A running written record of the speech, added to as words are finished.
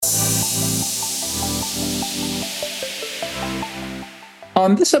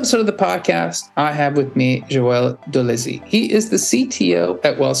On this episode of the podcast, I have with me Joel Dolizzi. He is the CTO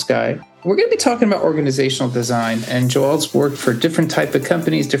at WellSky. We're going to be talking about organizational design, and Joel's worked for different type of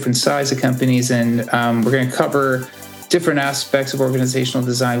companies, different size of companies, and we're going to cover different aspects of organizational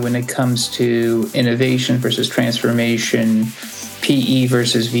design when it comes to innovation versus transformation, PE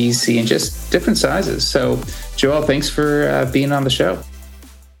versus VC, and just different sizes. So, Joel, thanks for being on the show.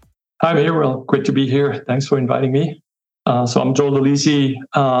 Hi, Manuel. Great to be here. Thanks for inviting me. So I'm Joel Dolizzi.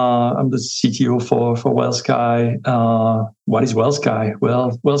 I'm the CTO for WellSky. What is WellSky?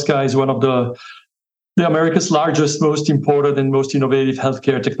 Well, WellSky is one of the America's largest, most important, and most innovative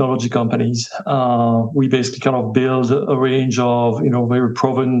healthcare technology companies. We basically kind of build a range of very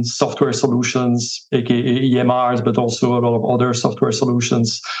proven software solutions, aka EMRs, but also a lot of other software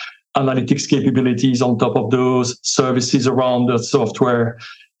solutions, analytics capabilities on top of those, services around the software.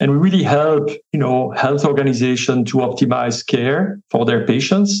 And we really help, health organizations to optimize care for their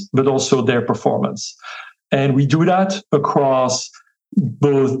patients, but also their performance. And we do that across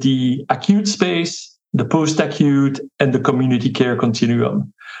both the acute space, the post-acute, and the community care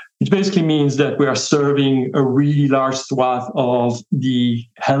continuum. Which basically means that we are serving a really large swath of the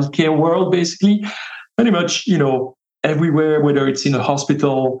healthcare world, basically. Pretty much, everywhere, whether it's in a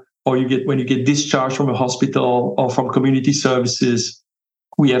hospital or when you get discharged from a hospital or from community services.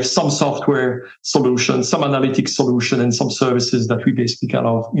 We have some software solutions, some analytics solution, and some services that we basically kind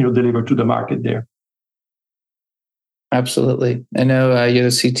of deliver to the market there. Absolutely. I know you're the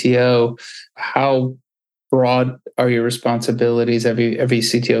CTO. How broad are your responsibilities? Every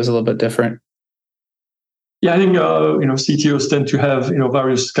CTO is a little bit different. Yeah, I think CTOs tend to have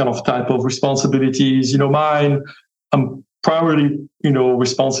various kind of type of responsibilities. Mine, I'm primarily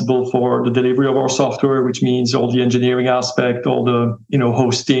responsible for the delivery of our software, which means all the engineering aspect, all the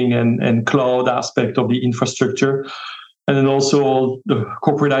hosting and cloud aspect of the infrastructure, and then also the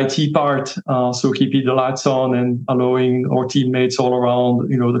corporate IT part. So keeping the lights on and allowing our teammates all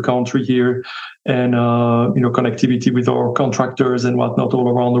around the country here, and connectivity with our contractors and whatnot all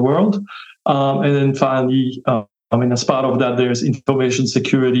around the world. And then finally, as part of that, there's information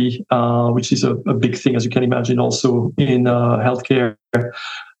security, which is a big thing, as you can imagine, also in healthcare.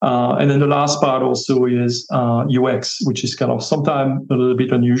 And then the last part also is UX, which is kind of sometimes a little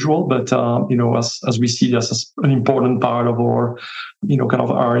bit unusual, but as we see this as an important part of our kind of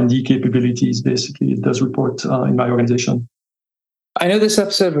R&D capabilities, basically, it does report in my organization. I know this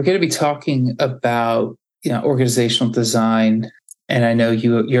episode we're going to be talking about organizational design. And I know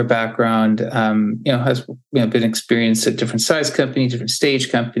your background, has been experienced at different size companies, different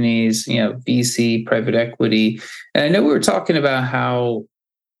stage companies, VC, private equity. And I know we were talking about how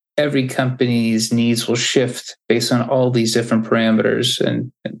every company's needs will shift based on all these different parameters,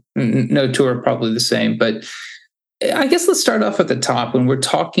 and no two are probably the same. But I guess let's start off at the top when we're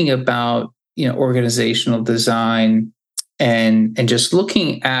talking about organizational design and just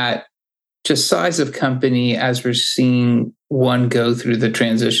looking at just size of company as we're seeing one go through the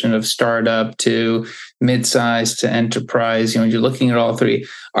transition of startup to mid-size to enterprise. You're looking at all three.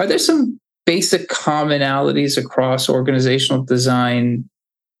 Are there some basic commonalities across organizational design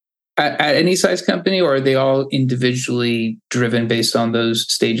at any size company, or are they all individually driven based on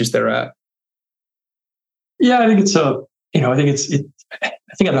those stages they're at? Yeah, I think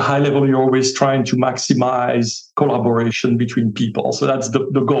I think at a high level, you're always trying to maximize collaboration between people. So that's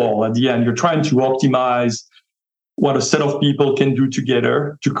the goal. At the end, you're trying to optimize what a set of people can do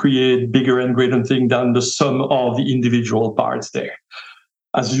together to create bigger and greater things than the sum of the individual parts there.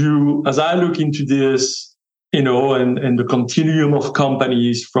 As I look into this, and the continuum of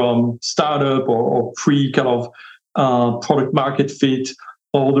companies from startup or pre kind of product market fit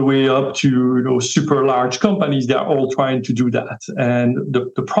all the way up to super large companies, they're all trying to do that. And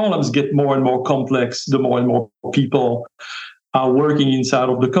the problems get more and more complex the more and more people are working inside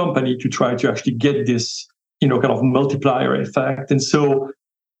of the company to try to actually get this kind of multiplier effect. And so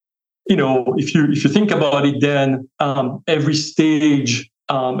if you think about it, then every stage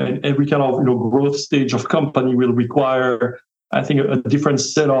and every kind of growth stage of company will require, I think, a different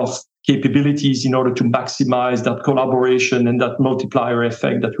set of capabilities in order to maximize that collaboration and that multiplier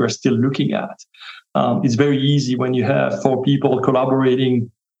effect that we're still looking at. It's very easy when you have 4 people collaborating,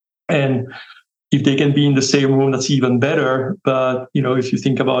 and if they can be in the same room, that's even better. But if you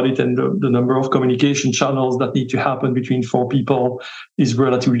think about it, and the number of communication channels that need to happen between 4 people is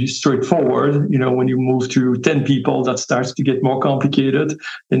relatively straightforward. When you move to 10 people, that starts to get more complicated.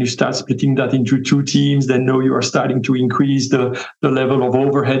 Then you start splitting that into 2 teams. Then you are starting to increase the level of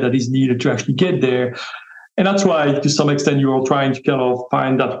overhead that is needed to actually get there. And that's why, to some extent, you're trying to kind of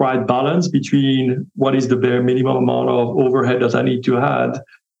find that right balance between what is the bare minimum amount of overhead that I need to add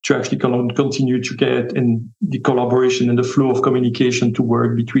to actually continue to get in the collaboration and the flow of communication to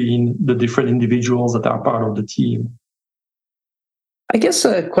work between the different individuals that are part of the team. I guess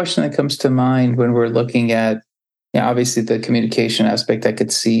a question that comes to mind when we're looking at, obviously the communication aspect, I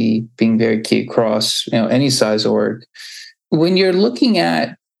could see being very key across, any size org. When you're looking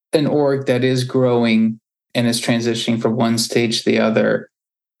at an org that is growing and is transitioning from one stage to the other,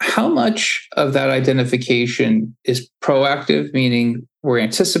 how much of that identification is proactive, meaning we're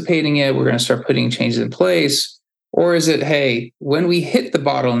anticipating it, we're going to start putting changes in place? Or is it, hey, when we hit the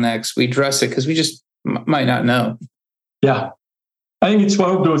bottlenecks, we address it because we just might not know? Yeah. I think it's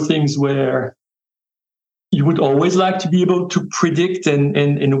one of those things where you would always like to be able to predict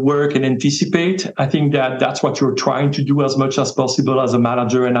and work and anticipate. I think that that's what you're trying to do as much as possible as a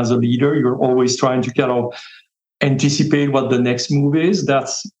manager and as a leader. You're always trying to kind of anticipate what the next move is.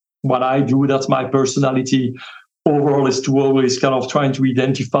 That's what I do. That's my personality. Overall, is to always kind of trying to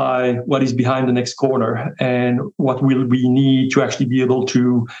identify what is behind the next corner and what will we need to actually be able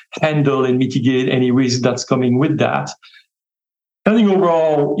to handle and mitigate any risk that's coming with that. I think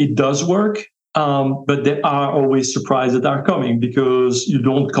overall it does work, but there are always surprises that are coming because you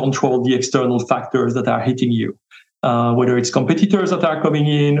don't control the external factors that are hitting you. Whether it's competitors that are coming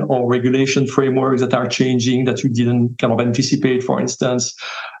in or regulation frameworks that are changing that you didn't kind of anticipate, for instance.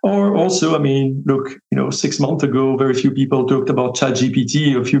 Or also, 6 months ago, very few people talked about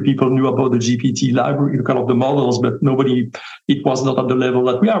ChatGPT. A few people knew about the GPT library, kind of the models, but it was not at the level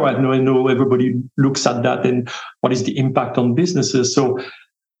that we are right now. I know everybody looks at that and what is the impact on businesses. So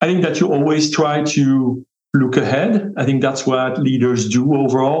I think that you always try to look ahead. I think that's what leaders do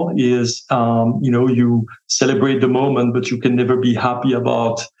overall is, you celebrate the moment, but you can never be happy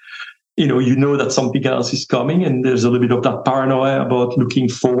about, that something else is coming. And there's a little bit of that paranoia about looking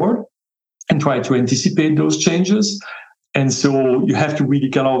forward and try to anticipate those changes. And so you have to really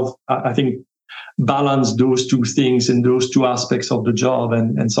kind of, I think, balance those two things and those two aspects of the job.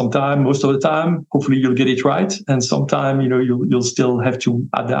 And sometimes, most of the time, hopefully you'll get it right. And sometimes, you'll still have to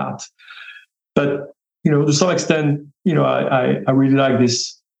adapt. But to some extent, I really like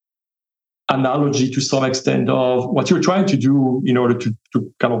this analogy to some extent of what you're trying to do in order to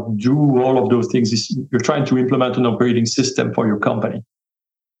kind of do all of those things is you're trying to implement an operating system for your company.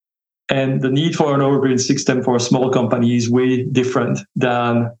 And the need for an operating system for a small company is way different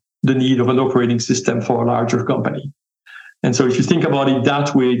than the need of an operating system for a larger company. And so if you think about it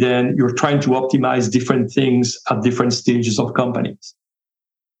that way, then you're trying to optimize different things at different stages of companies.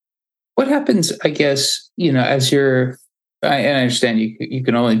 What happens, I guess, as and I understand you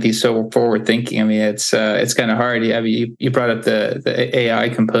can only be so forward thinking. It's kind of hard. You brought up the AI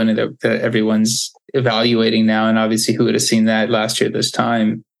component that everyone's evaluating now, and obviously, who would have seen that last year this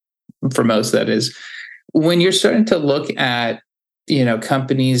time? For most, that is. When you're starting to look at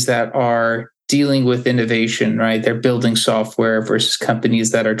companies that are dealing with innovation, right? They're building software versus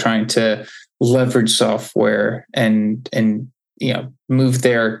companies that are trying to leverage software and move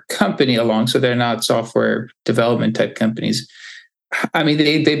their company along, so they're not software development type companies.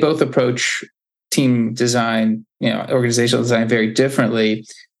 They both approach team design, organizational design very differently.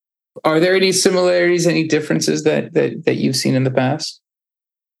 Are there any similarities, any differences that you've seen in the past?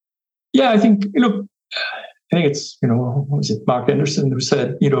 Yeah, I think it's what was it, Mark Anderson, who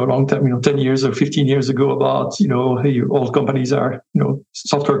said a long time, 10 years or 15 years ago about hey, all companies are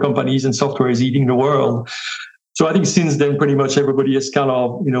software companies and software is eating the world. So I think since then, pretty much everybody has kind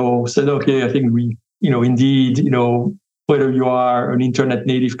of, said, okay, I think we, indeed, whether you are an internet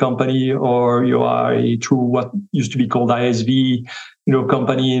native company or you are a true what used to be called ISV,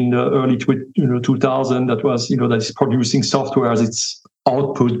 company in the early 2000 that was, that is producing software as its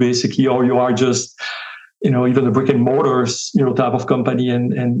output basically, or you are just, even a brick and mortars, type of company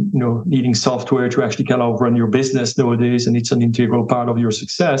and needing software to actually kind of run your business nowadays, and it's an integral part of your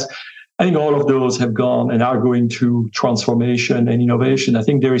success. I think all of those have gone and are going through transformation and innovation. I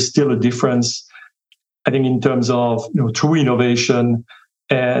think there is still a difference, I think, in terms of true innovation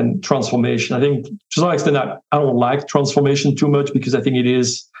and transformation. I think to some extent I don't like transformation too much because I think it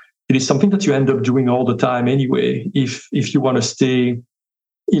is something that you end up doing all the time anyway. If you want to stay,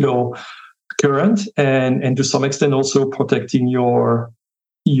 current and to some extent also protecting your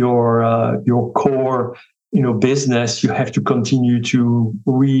core business, you have to continue to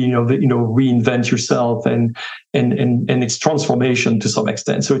reinvent yourself and it's transformation to some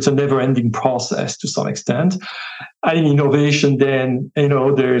extent. So it's a never-ending process to some extent. I think innovation then,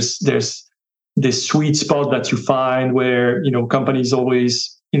 there's this sweet spot that you find where, companies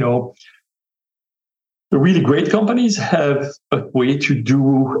always, the really great companies have a way to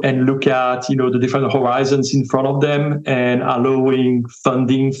do and look at, the different horizons in front of them and allowing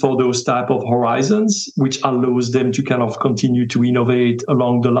funding for those type of horizons, which allows them to kind of continue to innovate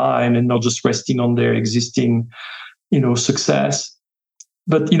along the line and not just resting on their existing, success.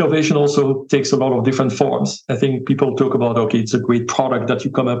 But innovation also takes a lot of different forms. I think people talk about, okay, it's a great product that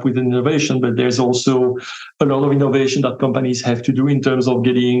you come up with an innovation, but there's also a lot of innovation that companies have to do in terms of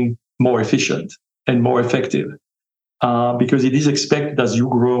getting more efficient and more effective. Because it is expected as you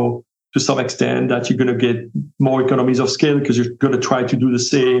grow to some extent that you're going to get more economies of scale because you're going to try to do the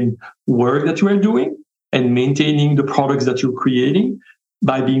same work that you are doing and maintaining the products that you're creating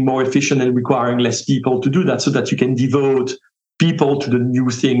by being more efficient and requiring less people to do that so that you can devote people to the new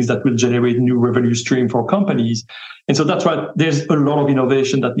things that will generate new revenue stream for companies. And so that's why there's a lot of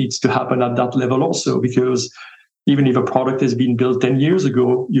innovation that needs to happen at that level also, because even if a product has been built 10 years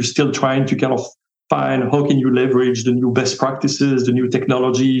ago, you're still trying to kind of find how can you leverage the new best practices, the new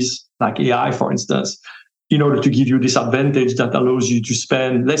technologies, like AI, for instance, in order to give you this advantage that allows you to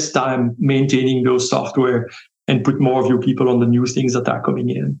spend less time maintaining those software and put more of your people on the new things that are coming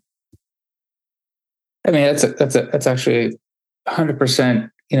in. I mean, that's actually 100%.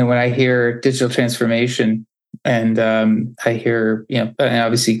 When I hear digital transformation and I hear, and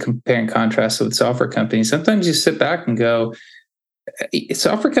obviously compare and contrast with software companies, sometimes you sit back and go,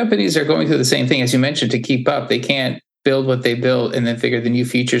 software companies are going through the same thing as you mentioned to keep up. They can't build what they built and then figure the new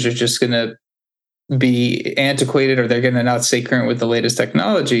features are just going to be antiquated or they're going to not stay current with the latest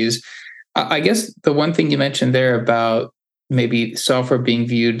technologies. I guess the one thing you mentioned there about maybe software being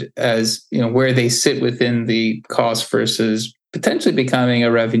viewed as, where they sit within the cost versus potentially becoming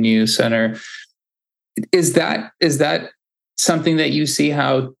a revenue center. Is that something that you see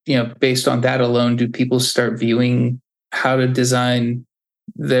how, based on that alone, do people start viewing how to design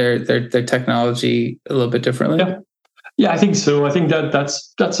their technology a little bit differently? Yeah, I think so. I think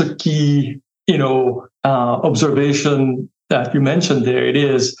that's a key, observation that you mentioned there. It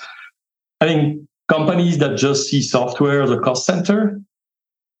is, I think companies that just see software as a cost center,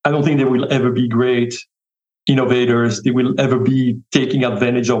 I don't think they will ever be great innovators. They will ever be taking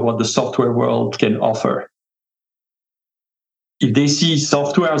advantage of what the software world can offer. If they see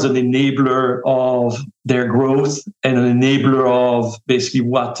software as an enabler of their growth and an enabler of basically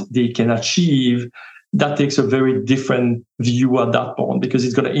what they can achieve, that takes a very different view at that point, because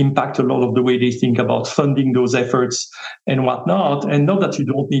it's going to impact a lot of the way they think about funding those efforts and whatnot. And not that you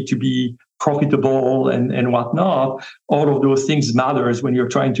don't need to be profitable and whatnot. All of those things matters when you're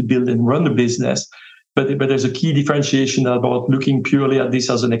trying to build and run a business. But there's a key differentiation about looking purely at this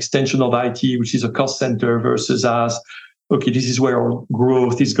as an extension of IT, which is a cost center, versus as, okay, this is where our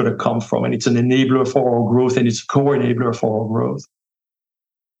growth is going to come from. And it's an enabler for our growth, and it's a core enabler for our growth.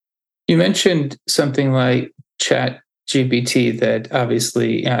 You mentioned something like ChatGPT that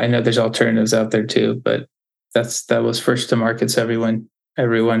obviously, I know there's alternatives out there too, but that was first to market. So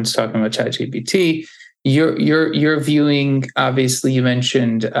everyone's talking about ChatGPT. You're viewing, obviously, you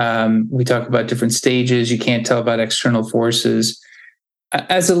mentioned, we talk about different stages. You can't tell about external forces.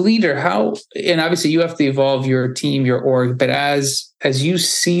 As a leader, and obviously you have to evolve your team, your org, but as you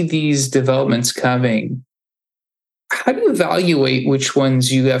see these developments coming, how do you evaluate which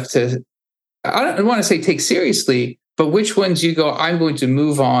ones you have to, I don't want to say take seriously, but which ones you go, I'm going to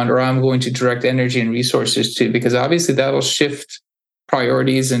move on, or I'm going to direct energy and resources to, because obviously that'll shift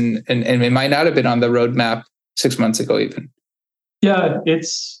priorities and it might not have been on the roadmap 6 months ago even. Yeah,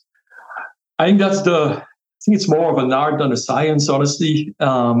 I think it's more of an art than a science, honestly. I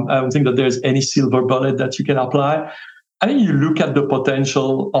don't think that there's any silver bullet that you can apply. I think you look at the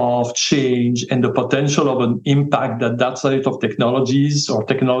potential of change and the potential of an impact that set of technologies or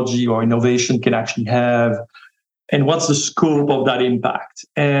technology or innovation can actually have, and what's the scope of that impact.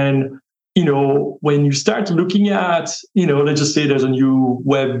 And when you start looking at, let's just say there's a new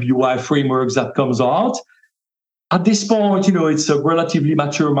web UI framework that comes out. At this point, it's a relatively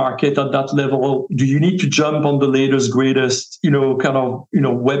mature market at that level. Do you need to jump on the latest, greatest,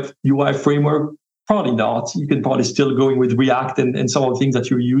 web UI framework? Probably not. You can probably still go with React and some of the things that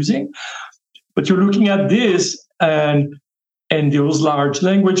you're using. But you're looking at this and those large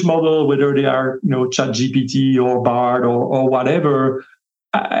language models, whether they are, ChatGPT or Bard or whatever,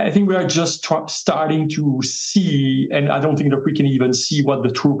 I think we are just starting to see, and I don't think that we can even see what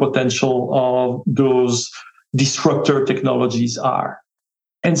the true potential of those disruptor technologies are.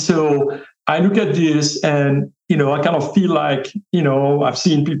 And so I look at this and, I kind of feel like, I've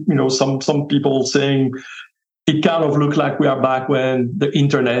seen people, some people saying it kind of looked like we are back when the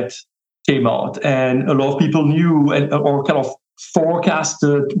internet came out, and a lot of people knew or kind of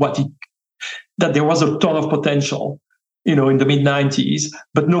forecasted that there was a ton of potential, in the mid 90s,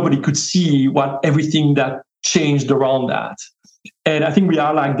 but nobody could see everything that changed around that. And I think we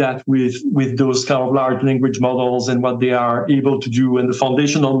are like that with those kind of large language models and what they are able to do, and the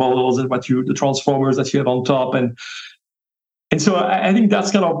foundational models and the transformers that you have on top. And so I think that's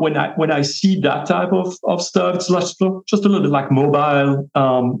kind of when I see that type of stuff, it's just a little bit like mobile,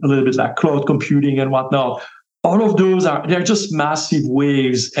 a little bit like cloud computing and whatnot. All of those they're just massive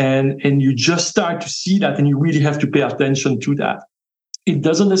waves, and you just start to see that, and you really have to pay attention to that. It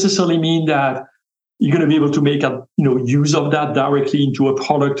doesn't necessarily mean that you're going to be able to make use of that directly into a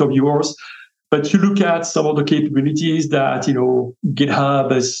product of yours. But you look at some of the capabilities that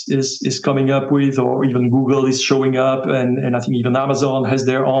GitHub is coming up with, or even Google is showing up, and I think even Amazon has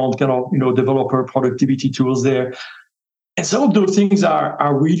their own kind of developer productivity tools there. And some of those things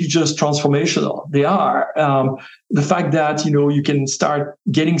are really just transformational. They are. The fact that you can start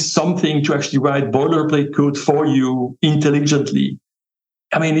getting something to actually write boilerplate code for you intelligently.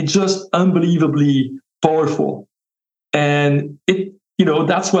 I mean, it's just unbelievably powerful. And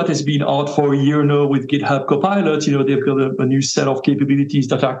that's what has been out for a year now with GitHub Copilot. They've got a new set of capabilities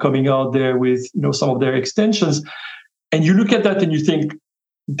that are coming out there with, some of their extensions. And you look at that and you think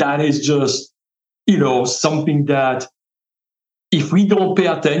that is just, something that if we don't pay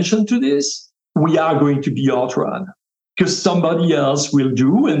attention to this, we are going to be outrun, because somebody else will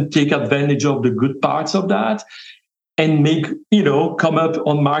do and take advantage of the good parts of that and come up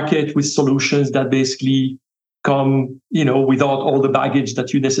on market with solutions that basically come, without all the baggage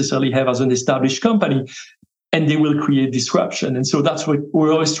that you necessarily have as an established company, and they will create disruption. And so that's what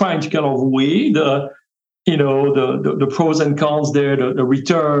we're always trying to kind of weigh the pros and cons there, the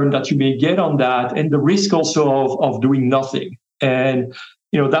return that you may get on that, and the risk also of doing nothing. And,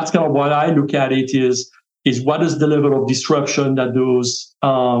 that's kind of what I look at it is what is the level of disruption that those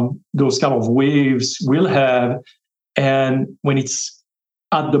kind of waves will have. And when it's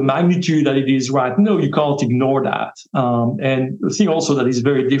at the magnitude that it is right now, you can't ignore that. And the thing also that is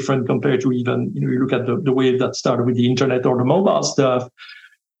very different compared to even, you look at the wave that started with the internet or the mobile stuff,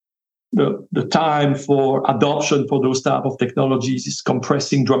 the time for adoption for those type of technologies is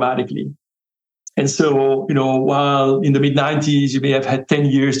compressing dramatically. And so, while in the mid 90s, you may have had 10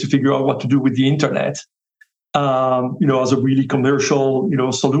 years to figure out what to do with the internet, as a really commercial,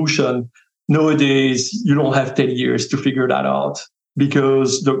 solution. Nowadays, you don't have 10 years to figure that out,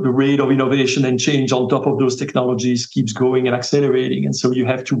 because the rate of innovation and change on top of those technologies keeps going and accelerating. And so you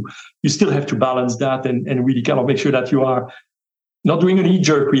still have to balance that and really kind of make sure that you are not doing a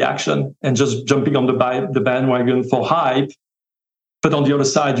knee-jerk reaction and just jumping on the bandwagon for hype. But on the other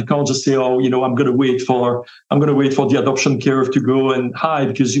side, you can't just say, I'm going to wait for the adoption curve to go and high,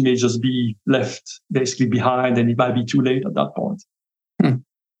 because you may just be left basically behind, and it might be too late at that point.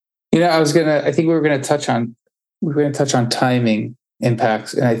 I think we were going to touch on timing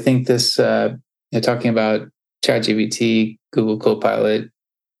impacts. And I think this, talking about ChatGPT, Google Copilot,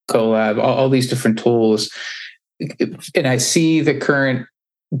 Colab, all these different tools. And I see the current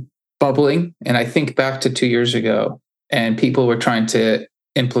bubbling, and I think back to 2 years ago, and people were trying to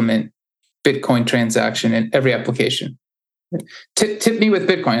implement Bitcoin transaction in every application. Tip me with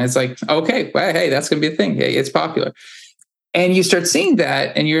Bitcoin. It's like, okay, well, hey, that's going to be a thing. Hey, it's popular. And you start seeing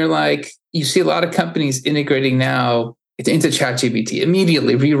that, and you're like, you see a lot of companies integrating now into ChatGPT,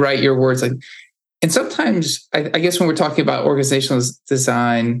 immediately rewrite your words. And sometimes, I guess when we're talking about organizational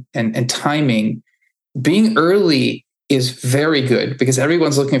design and timing, being early is very good, because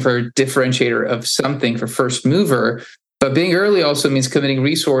everyone's looking for a differentiator of something for first mover. But being early also means committing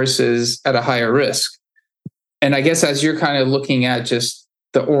resources at a higher risk. And I guess as you're kind of looking at just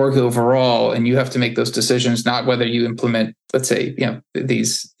the org overall, and you have to make those decisions, not whether you implement, let's say,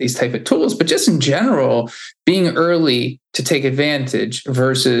 these type of tools, but just in general, being early to take advantage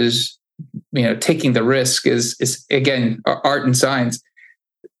versus, taking the risk is again, art and science.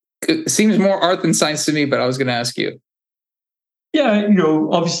 It seems more art than science to me, but I was going to ask you. Yeah,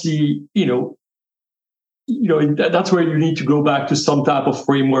 obviously, that's where you need to go back to some type of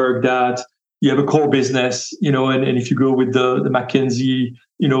framework that you have a core business, and if you go with the McKinsey,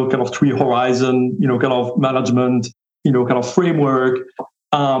 kind of 3 horizon, kind of management, kind of framework,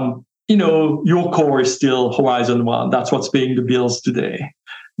 your core is still horizon 1. That's what's paying the bills today.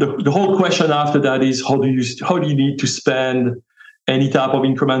 The whole question after that is how do you need to spend any type of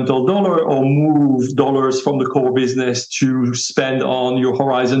incremental dollar or move dollars from the core business to spend on your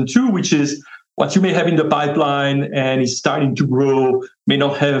horizon 2, which is what you may have in the pipeline and is starting to grow, may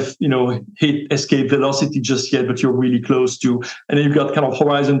not have, hit escape velocity just yet, but you're really close to. And then you've got kind of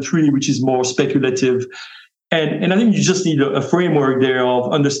horizon 3, which is more speculative. And I think you just need a framework there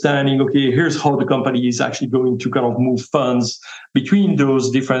of understanding, okay, here's how the company is actually going to kind of move funds between those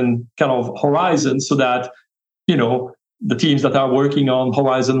different kind of horizons so that, the teams that are working on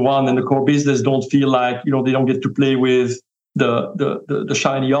Horizon 1 and the core business don't feel like, they don't get to play with the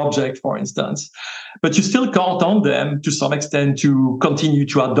shiny object, for instance. But you still count on them to some extent to continue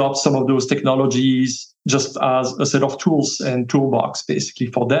to adopt some of those technologies just as a set of tools and toolbox basically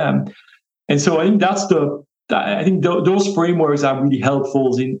for them. And so I think those frameworks are really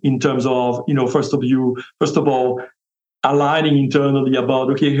helpful in terms of, first of all, aligning internally about,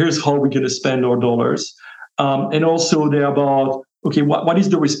 okay, here's how we're going to spend our dollars. And also they're about, okay, what is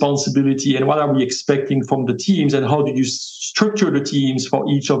the responsibility and what are we expecting from the teams and how do you structure the teams for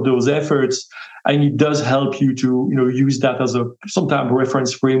each of those efforts? And it does help you to, use that as a sometimes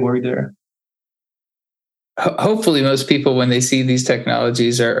reference framework there. Hopefully most people, when they see these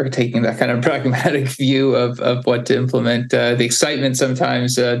technologies, are taking that kind of pragmatic view of what to implement. The excitement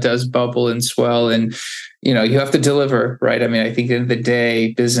sometimes does bubble and swell, and you have to deliver, right? I mean, I think at the end of the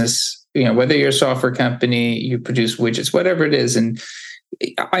day, business, whether you're a software company, you produce widgets, whatever it is. And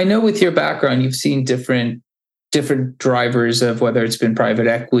I know with your background, you've seen different drivers of whether it's been private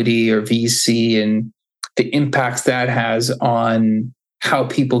equity or VC and the impacts that has on how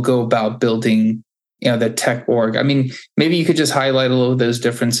people go about building the tech org. I mean, maybe you could just highlight a little of those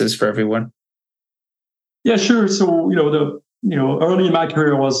differences for everyone. Yeah, sure. So, early in my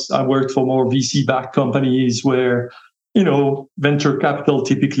career I worked for more VC-backed companies where, venture capital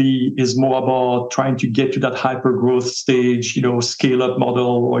typically is more about trying to get to that hyper growth stage, scale up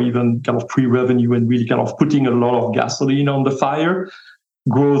model, or even kind of pre-revenue and really kind of putting a lot of gasoline on the fire.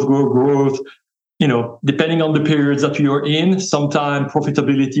 Growth. Depending on the periods that you're in, sometimes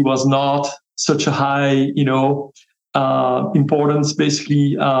profitability was not such a high, importance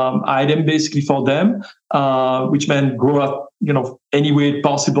basically item basically for them, which meant grow up, any way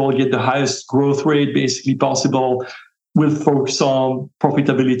possible, get the highest growth rate basically possible. We'll focus on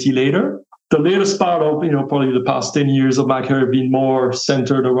profitability later. The latest part of, probably the past 10 years of my career have been more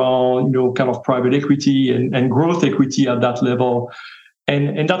centered around, kind of private equity and growth equity at that level.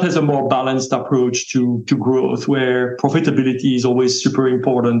 And that has a more balanced approach to growth, where profitability is always super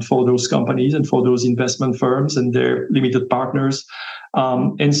important for those companies and for those investment firms and their limited partners.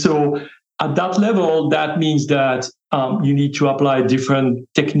 And so at that level, that means that you need to apply different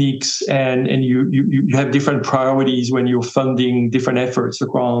techniques and you have different priorities when you're funding different efforts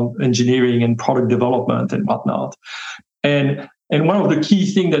around engineering and product development and whatnot. And one of the key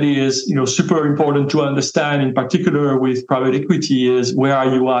things that is, super important to understand, in particular with private equity, is where are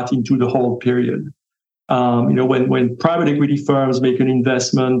you at into the whole period? When private equity firms make an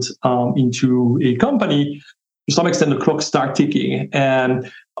investment into a company, to some extent the clock starts ticking. And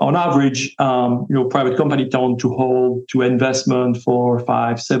on average, private companies tend to hold to investment for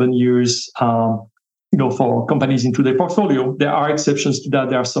 5-7 years. For companies into their portfolio. There are exceptions to that.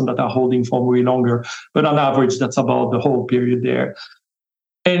 There are some that are holding for way longer, but on average, that's about the whole period there.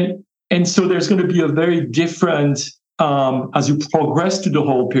 And so there's going to be a very different, as you progress to the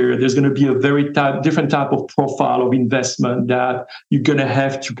whole period, there's going to be a very different type of profile of investment that you're going to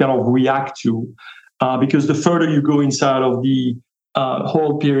have to kind of react to, because the further you go inside of the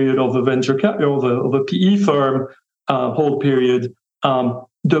whole period of a venture capital, of a PE firm whole period,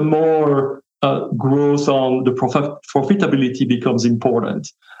 the more growth on the profitability becomes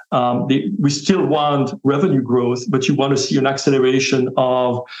important. We still want revenue growth, but you want to see an acceleration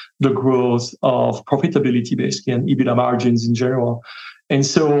of the growth of profitability, basically, and EBITDA margins in general. And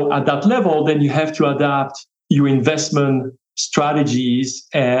so at that level, then you have to adapt your investment strategies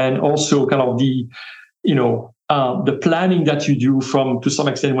and also kind of the planning that you do from, to some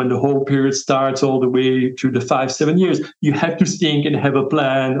extent, when the whole period starts all the way to the 5-7 years. You have to think and have a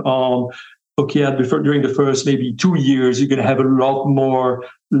plan on, okay, during the first maybe 2 years, you're going to have a lot more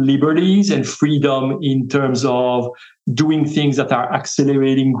liberties and freedom in terms of doing things that are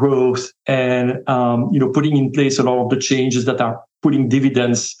accelerating growth and putting in place a lot of the changes that are putting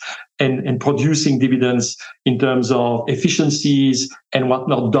dividends and producing dividends in terms of efficiencies and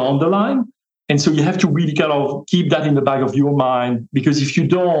whatnot down the line. And so you have to really kind of keep that in the back of your mind, because if you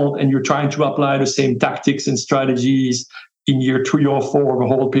don't, and you're trying to apply the same tactics and strategies in year 3 or 4 of the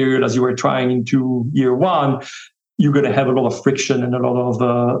whole period as you were trying into year 1, you're going to have a lot of friction and a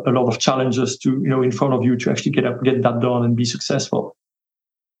lot of challenges to in front of you to actually get that done and be successful.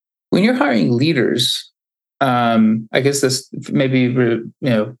 When you're hiring leaders, I guess this maybe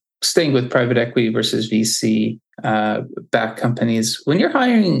staying with private equity versus VC backed companies. When you're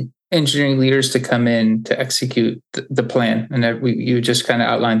hiring engineering leaders to come in to execute the plan, and you just kind of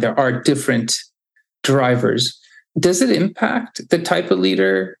outlined there are different drivers. Does it impact the type of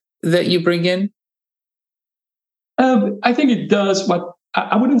leader that you bring in? I think it does, but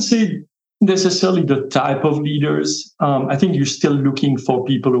I wouldn't say necessarily the type of leaders. I think you're still looking for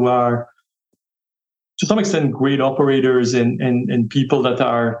people who are, to some extent, great operators and people that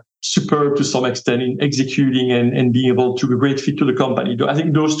are superb to some extent in executing and being able to be a great fit to the company. I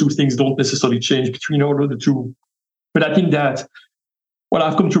think those two things don't necessarily change between all of the two. But I think that what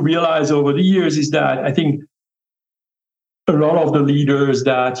I've come to realize over the years is that I think a lot of the leaders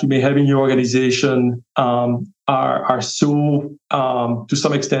that you may have in your organization are so, to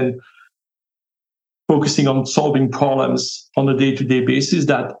some extent, focusing on solving problems on a day-to-day basis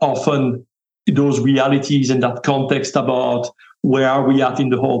that often those realities and that context about where are we at in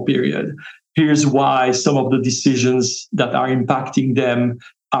the whole period, here's why some of the decisions that are impacting them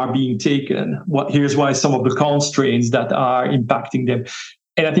are being taken, here's why some of the constraints that are impacting them.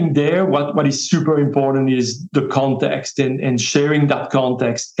 And I think there, what is super important is the context and sharing that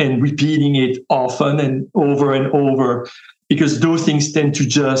context and repeating it often and over, because those things tend to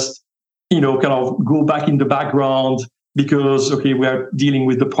just, kind of go back in the background because, okay, we are dealing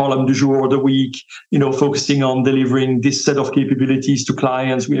with the problem du jour of the week, focusing on delivering this set of capabilities to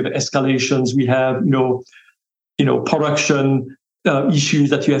clients. We have escalations, we have, production issues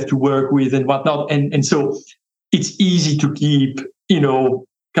that you have to work with and whatnot. And so it's easy to keep,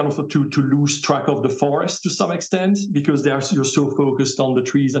 kind of to lose track of the forest to some extent because you're so focused on the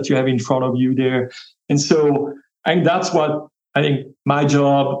trees that you have in front of you there. And so I think that's what I think my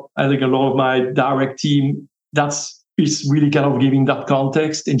job, I think a lot of my direct team, is really kind of giving that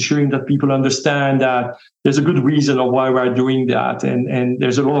context, ensuring that people understand that there's a good reason of why we're doing that. And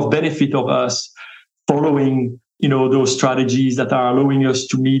there's a lot of benefit of us following those strategies that are allowing us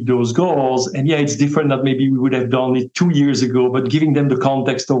to meet those goals. And yeah, it's different that maybe we would have done it 2 years ago, but giving them the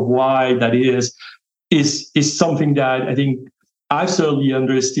context of why that is something that I think I've certainly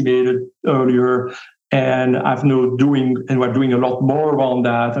underestimated earlier. And we're doing a lot more around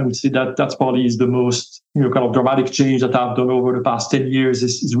that. I would say that that's probably is the most, kind of dramatic change that I've done over the past 10 years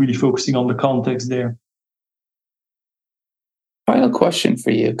is really focusing on the context there. Final question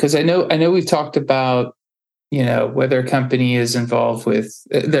for you, because I know we've talked about, whether a company is involved with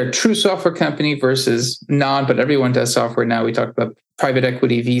their true software company versus non, but everyone does software now. We talked about private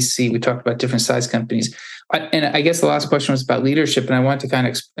equity, VC. We talked about different size companies. And I guess the last question was about leadership. And I want to kind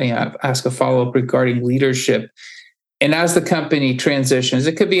of ask a follow-up regarding leadership. And as the company transitions,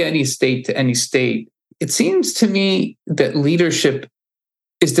 it could be any state to any state. It seems to me that leadership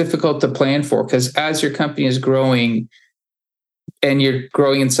is difficult to plan for because as your company is growing and you're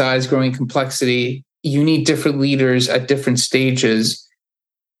growing in size, growing complexity, you need different leaders at different stages.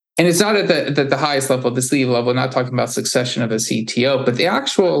 And it's not at the highest level, the CEO level, not talking about succession of a CTO, but the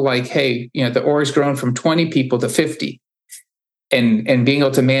actual the org's grown from 20 people to 50 and being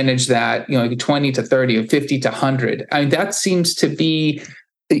able to manage that, 20 to 30 or 50 to 100. I mean, that seems to be,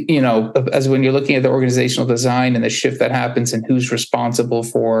 as when you're looking at the organizational design and the shift that happens and who's responsible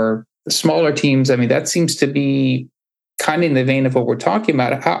for the smaller teams. I mean, that seems to be kind of in the vein of what we're talking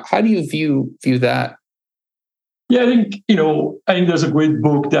about. How do you view that? Yeah, I think there's a great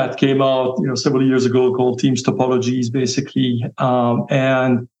book that came out, several years ago called Teams Topologies, basically,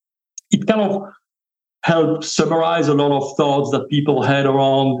 and it kind of helped summarize a lot of thoughts that people had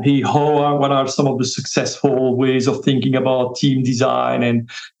around, hey, what are some of the successful ways of thinking about team design and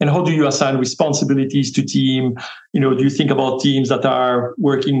how do you assign responsibilities to team? Do you think about teams that are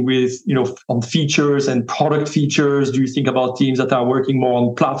working with, on features and product features? Do you think about teams that are working more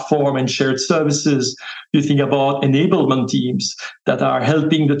on platform and shared services? Do you think about enablement teams that are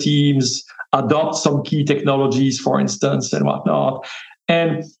helping the teams adopt some key technologies, for instance, and whatnot?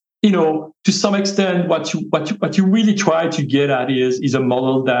 And to some extent, what you really try to get at is a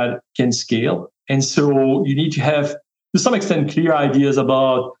model that can scale. And so you need to have, to some extent, clear ideas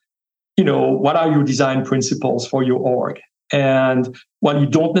about, what are your design principles for your org? And while you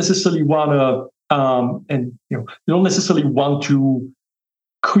don't necessarily want to, you don't necessarily want to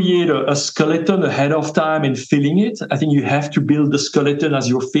create a skeleton ahead of time and filling it. I think you have to build the skeleton as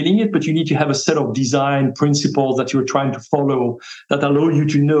you're filling it, but you need to have a set of design principles that you're trying to follow that allow you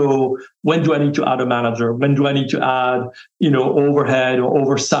to know when do I need to add a manager? When do I need to add, overhead or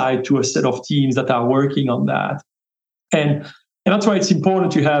oversight to a set of teams that are working on that? And that's why it's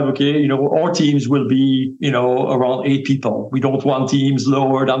important to have, our teams will be, around 8 people. We don't want teams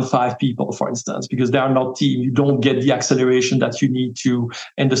lower than 5 people, for instance, because they are not team. You don't get the acceleration that you need to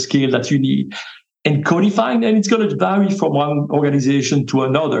and the scale that you need. and codifying, and it's going to vary from one organization to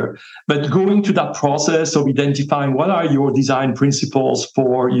another. But going to that process of identifying what are your design principles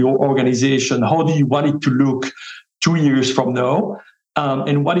for your organization, how do you want it to look 2 years from now,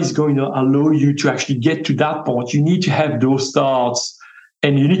 and what is going to allow you to actually get to that point. You need to have those thoughts,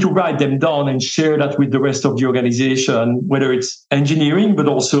 and you need to write them down and share that with the rest of the organization, whether it's engineering, but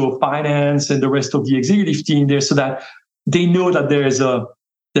also finance and the rest of the executive team there, so that they know that there's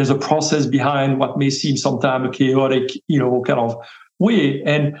a process behind what may seem sometimes a chaotic, kind of way.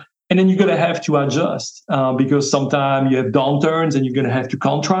 And then you're going to have to adjust because sometimes you have downturns and you're going to have to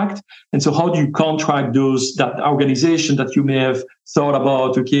contract. And so how do you contract that organization that you may have thought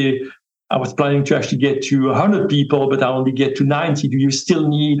about, okay, I was planning to actually get to 100 people, but I only get to 90. Do you still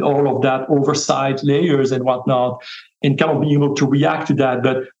need all of that oversight layers and whatnot, and kind of being able to react to that?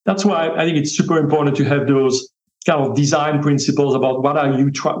 But that's why I think it's super important to have those kind of design principles about what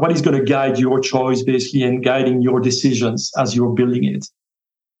is going to guide your choice, basically, and guiding your decisions as you're building it.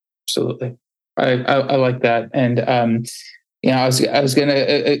 Absolutely. I like that. And, I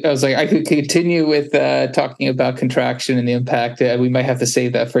could continue with talking about contraction and the impact. We might have to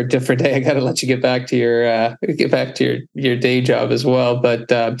save that for a different day. I got to let you get back to your day job as well.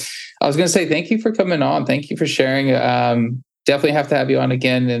 But I was going to say, thank you for coming on. Thank you for sharing. Definitely have to have you on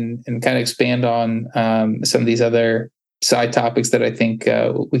again and kind of expand on some of these other side topics that I think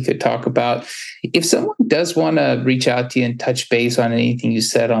we could talk about. If someone does want to reach out to you and touch base on anything you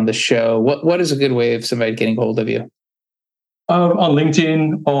said on the show, what is a good way of somebody getting hold of you? On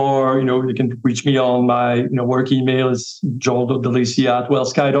LinkedIn, or you can reach me on my work email is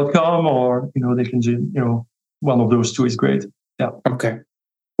joel.delisi@wellsky.com, or they can one of those two is great. Yeah. Okay.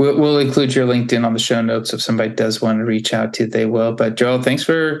 We'll include your LinkedIn on the show notes. If somebody does want to reach out to you, they will. But Joel, thanks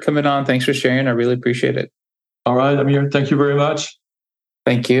for coming on. Thanks for sharing. I really appreciate it. All right, Amir. Thank you very much.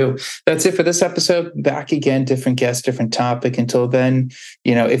 Thank you. That's it for this episode. Back again, different guest, different topic. Until then,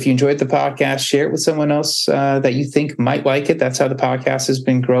 if you enjoyed the podcast, share it with someone else that you think might like it. That's how the podcast has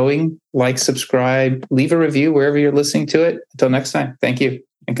been growing. Like, subscribe, leave a review wherever you're listening to it. Until next time, thank you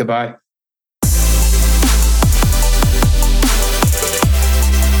and goodbye.